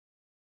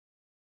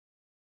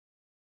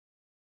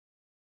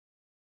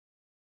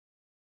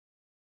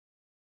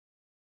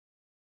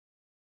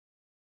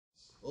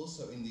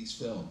also in these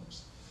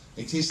films,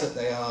 it is that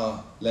they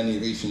are Leni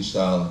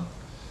Riefenstahl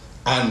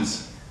and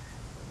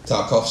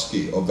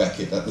Tarkovsky or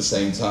Beckett at the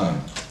same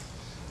time,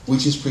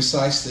 which is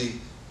precisely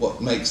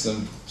what makes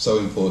them so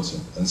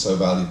important and so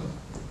valuable.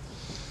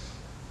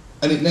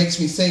 And it makes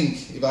me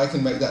think, if I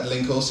can make that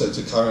link also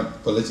to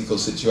current political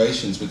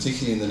situations,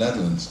 particularly in the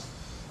Netherlands,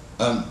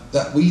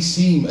 that we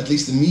seem, at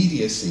least the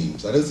media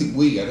seems, I don't think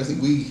we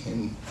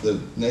in the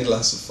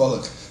Nederlandse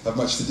volk have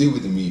much to do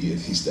with the media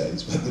these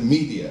days, but the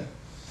media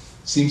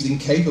seems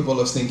incapable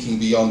of thinking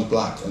beyond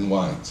black and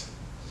white.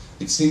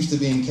 It seems to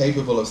be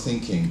incapable of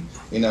thinking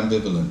in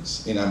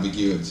ambivalence, in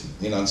ambiguity,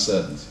 in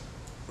uncertainty.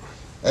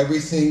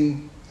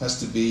 Everything has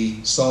to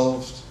be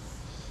solved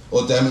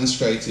or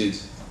demonstrated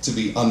to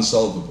be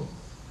unsolvable,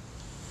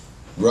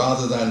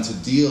 rather than to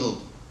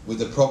deal with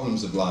the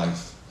problems of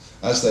life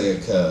as they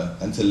occur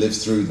and to live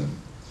through them.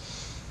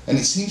 And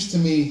it seems to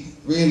me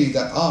really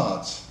that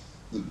art,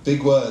 the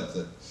big word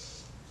that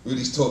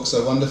Rudy's talked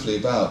so wonderfully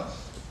about,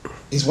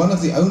 is one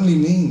of the only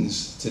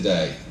means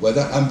today where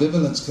that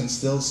ambivalence can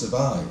still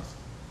survive,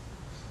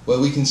 where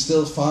we can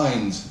still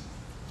find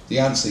the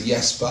answer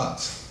yes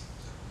but,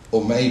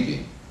 or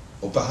maybe,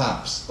 or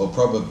perhaps, or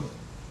probably,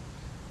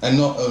 and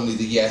not only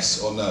the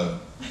yes or no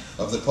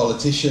of the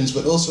politicians,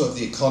 but also of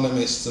the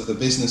economists, of the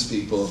business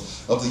people,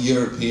 of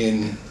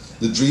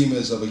the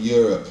dreamers of a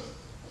Europe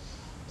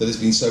that has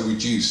been so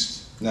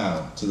reduced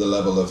now to the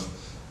level of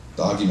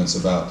the arguments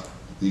about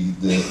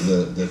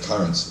the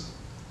currency.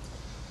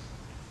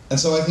 And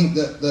so I think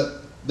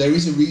that there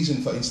is a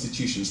reason for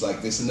institutions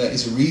like this, and there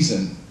is a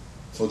reason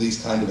for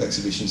these kind of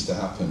exhibitions to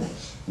happen,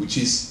 which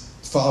is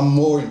far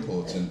more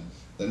important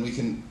than we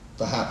can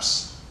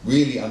perhaps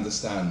really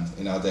understand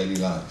in our daily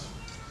life.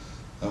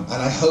 And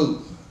I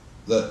hope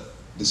that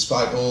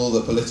despite all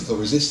the political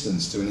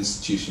resistance to an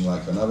institution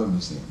like another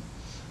museum,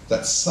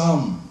 that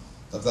some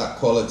of that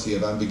quality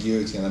of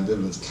ambiguity and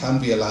ambivalence can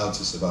be allowed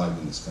to survive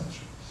in this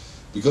country.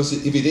 Because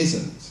if it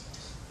isn't,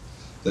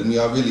 then we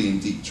are really in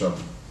deep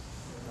trouble.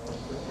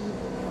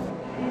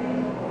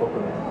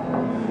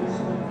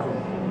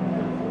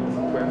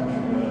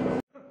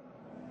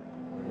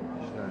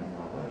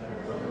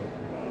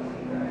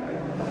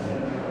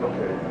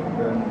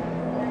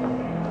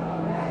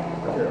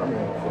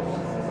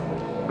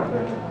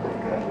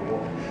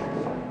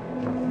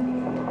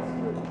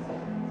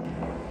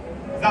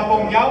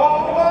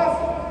 Zapomniała o was?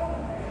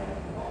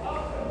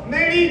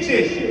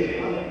 Mylicie się.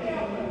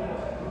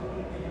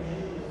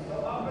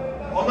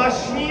 Ona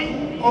śni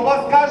o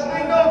was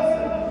każdej nocy.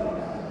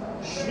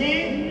 Śni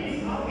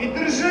i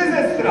drży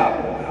ze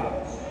strachu.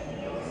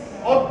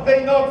 Od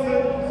tej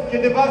nocy,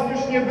 kiedy was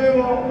już nie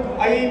było,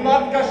 a jej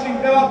matka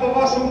sięgnęła po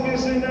waszą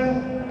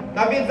pierzynę,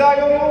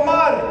 nawiedzają ją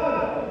mary.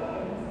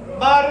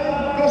 Mary,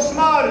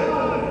 koszmary.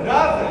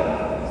 Razem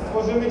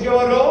stworzymy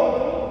dzieła rąk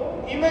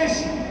i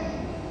myśli,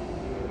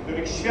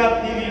 których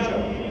świat nie widział.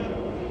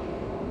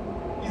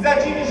 I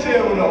zadziwi się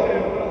Europa.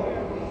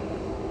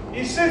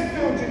 I wszyscy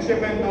uczyć się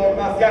będą od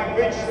nas, jak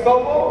być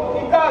sobą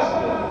i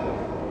każdy.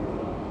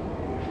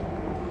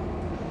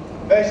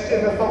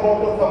 Weźcie ze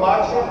sobą to, co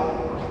macie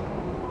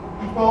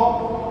i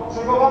to,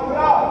 czego wam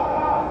brak.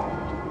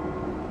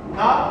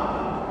 Nam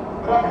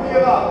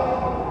brakuje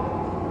lat.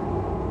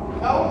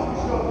 Nauczmy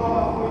się od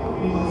nowa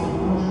swoich miejsc.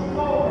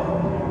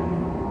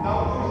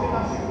 Nauczmy się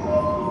naszych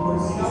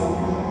słów.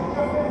 Nauczmy się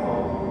ciągłego.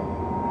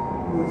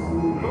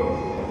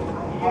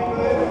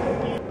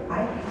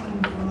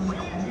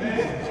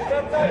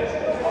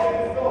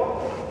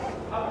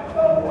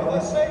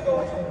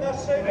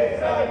 Naszego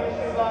kraju,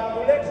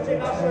 uleczcie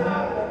nasze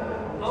rany,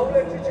 a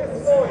uleczycie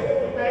swoje.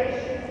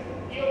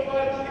 I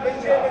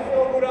będziemy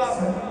znowu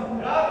razem.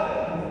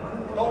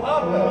 To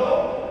apel,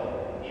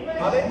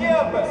 ale nie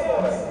apel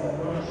społeczny.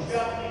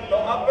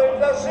 To apel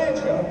dla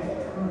życia.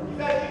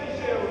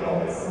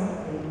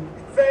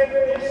 Chcemy,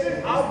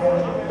 aby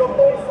do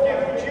Polski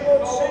wróciło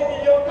 3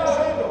 miliony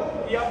Żydów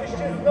i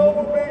abyście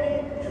znowu byli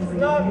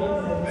z nami,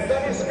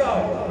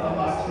 zamieszkali.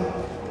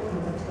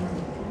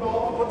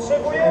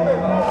 Potrzebujemy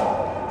was.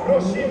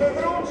 Prosimy,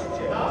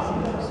 wróćcie.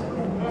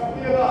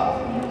 Brakuje was.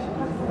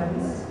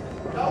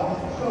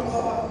 Nauczmy się od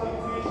nowa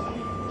swoich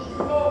myśli.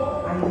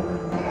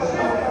 Thank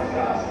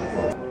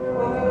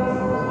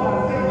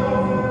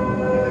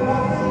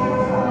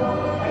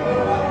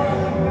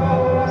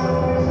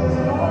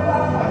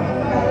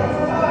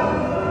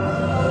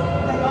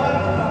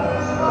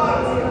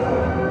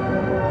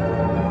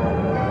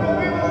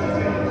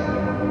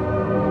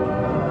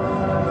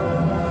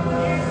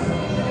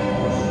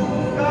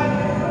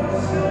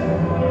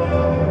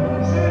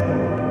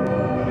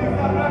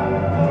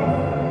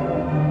you.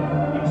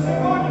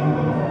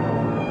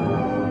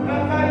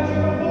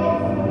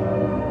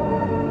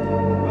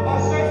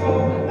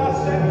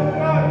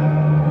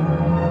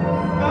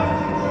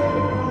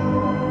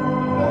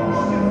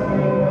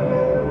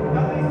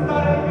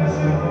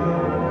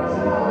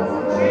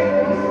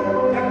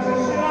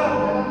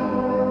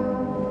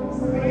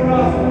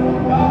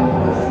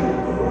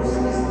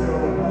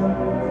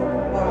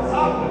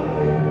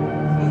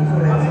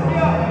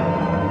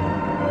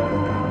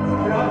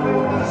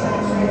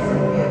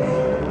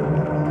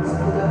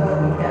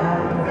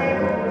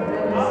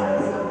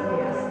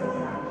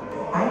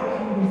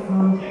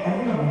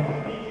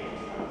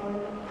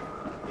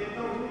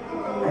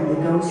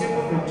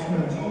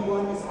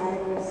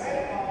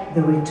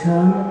 the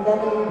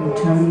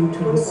returning to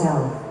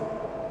himself.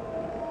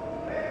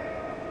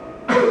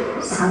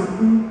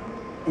 Sunken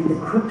in the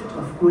crypt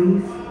of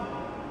grief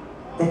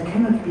that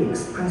cannot be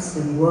expressed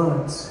in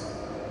words,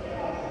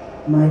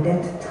 my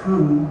dead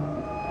tongue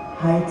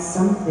hides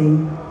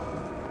something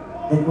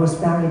that was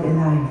buried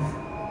alive.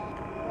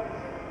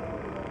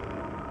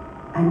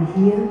 I'm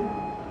here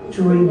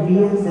to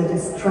reveal the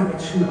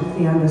destruction of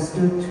the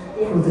understood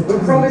through the The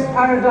tongue. promised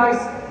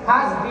paradise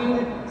has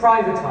been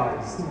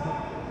privatized.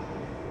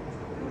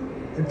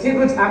 The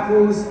kibbutz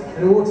apples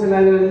and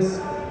watermelons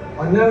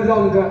are no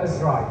longer as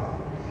ripe.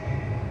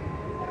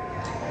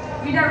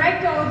 We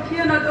direct our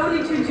appeal not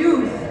only to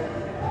Jews.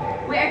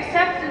 We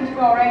accept into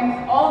our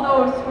ranks all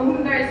those for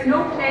whom there is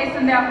no place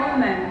in their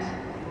homeland,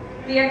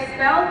 the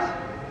expelled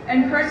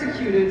and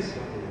persecuted.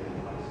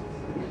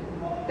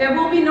 There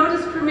will be no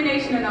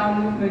discrimination in our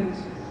movement.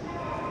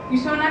 We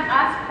shall not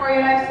ask for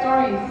your life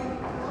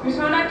stories. We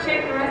shall not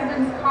check your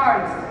residence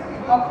cards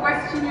or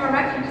question your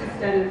refugee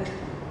status.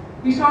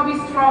 We shall be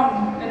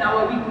strong in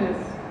our weakness.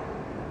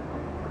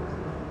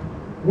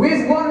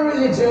 With one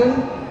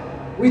religion,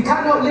 we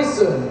cannot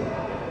listen.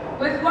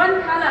 With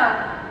one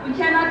color, we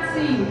cannot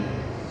see.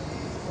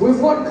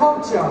 With one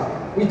culture,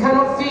 we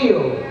cannot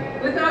feel.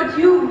 Without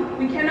you,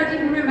 we cannot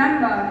even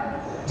remember.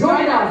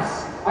 Join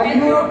us,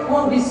 and Europe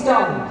will be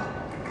stunned.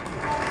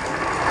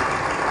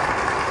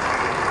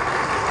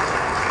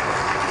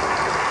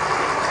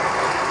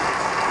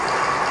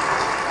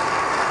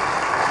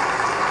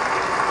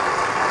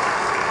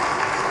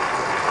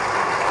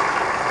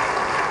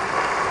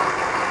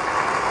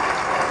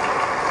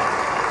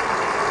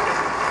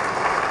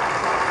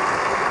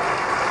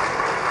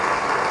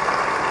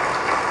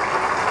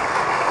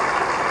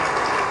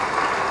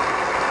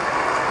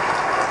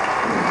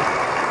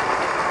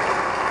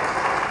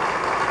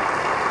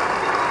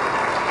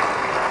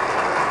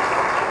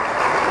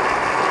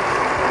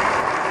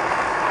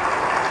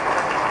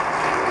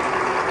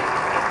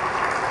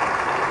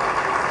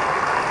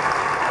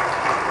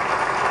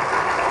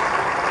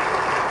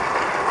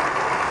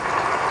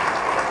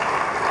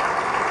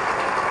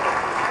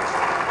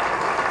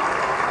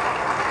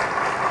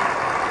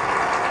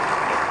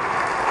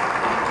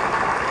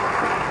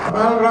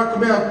 אבל רק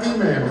מעטים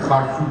מהם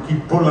חשו כי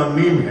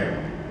פולנים הם.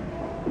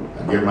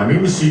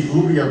 הגרמנים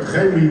סיגרו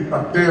בידכם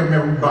להיפטר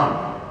מרובם,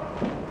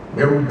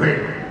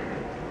 מרובנו.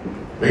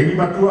 ואיני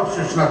בטוח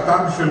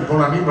ששנתם של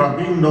פולנים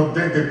רבים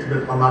נודדת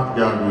בחמת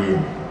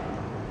געגועים.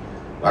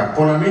 רק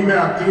פולנים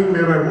מעטים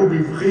מררו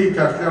בבכי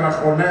כאשר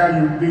אחרוני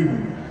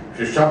היהודים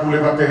ששבו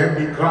לבתיהם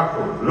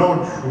בקרקוב,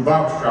 לודז'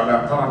 וורשה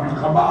לאחר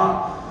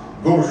המלחמה,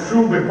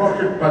 גורשו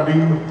בבושת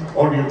פנים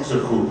או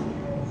נרצחו.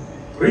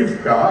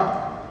 רבקה,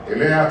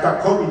 אליה אתה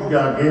כה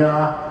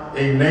מתגעגע,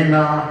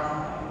 איננה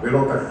ולא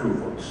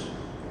תשוב עוד.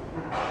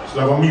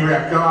 סלבומיר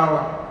יקר,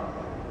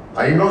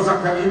 היינו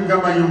זכאים גם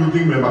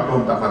היהודים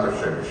למקום תחת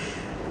השמש.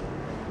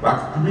 רק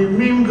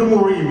תמימים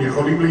גמורים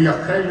יכולים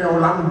לייחל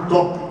לעולם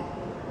אוטופי,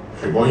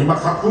 שבו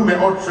יימחקו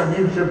מאות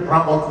שנים של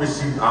פרעות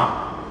ושנאה.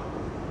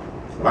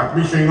 רק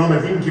מי שאינו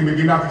מבין כי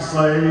מדינת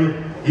ישראל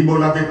היא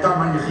מולדתם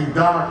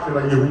היחידה של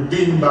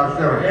היהודים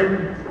באשר הם,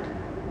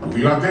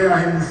 ובלעדיה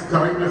הם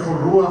מופקרים לכל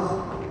רוח,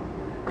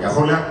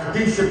 יכול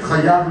להקדיש את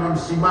חייו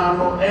למשימה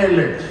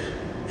הנואלת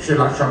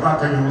של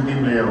השבת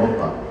היהודים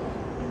לאירופה.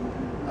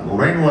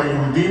 עבורנו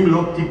היהודים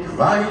לא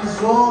תקווה היא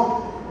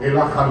זו,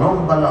 אלא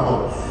חלום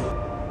בלהות.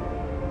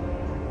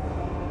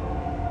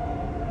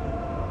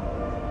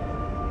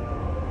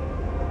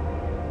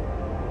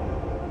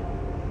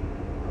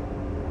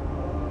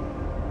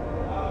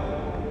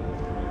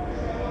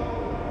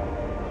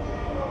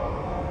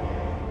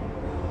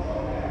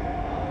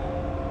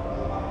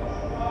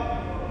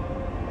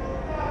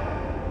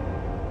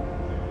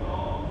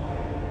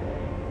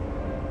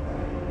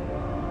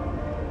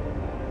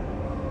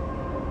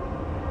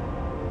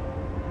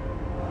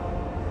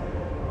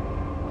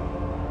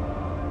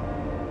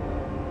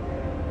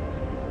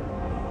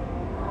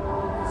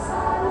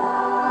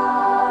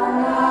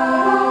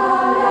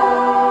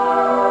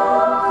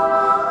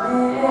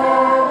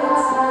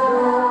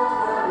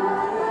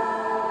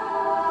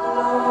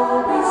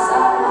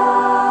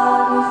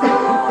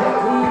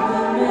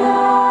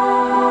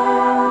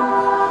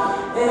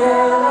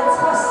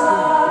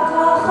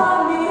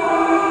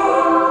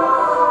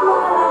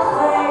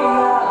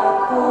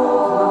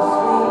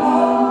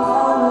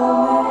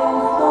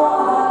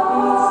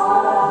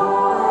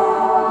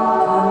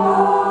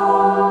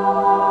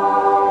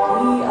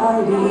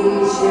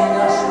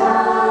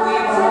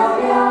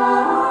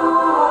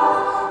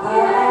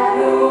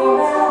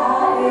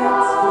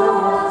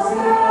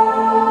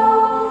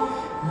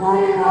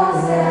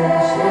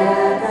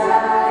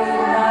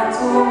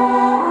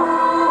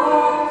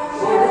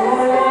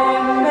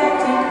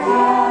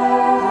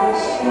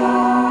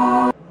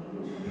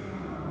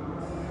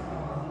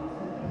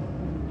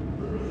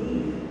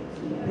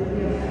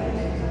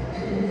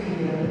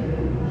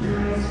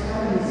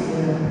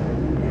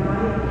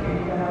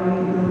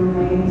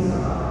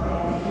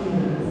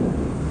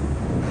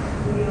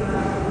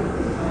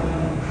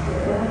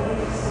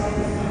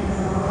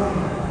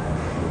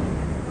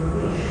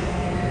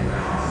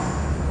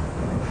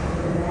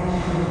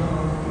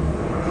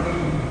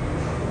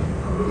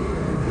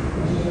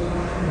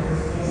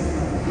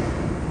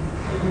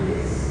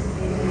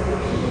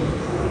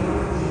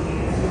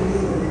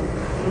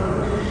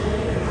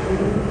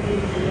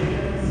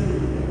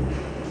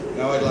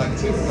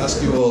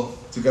 ask you all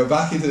to go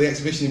back into the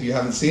exhibition if you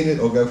haven't seen it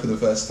or go for the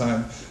first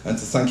time, and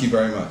to thank you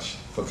very much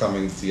for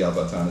coming to Yael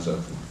Bartana's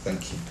opening.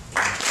 Thank you.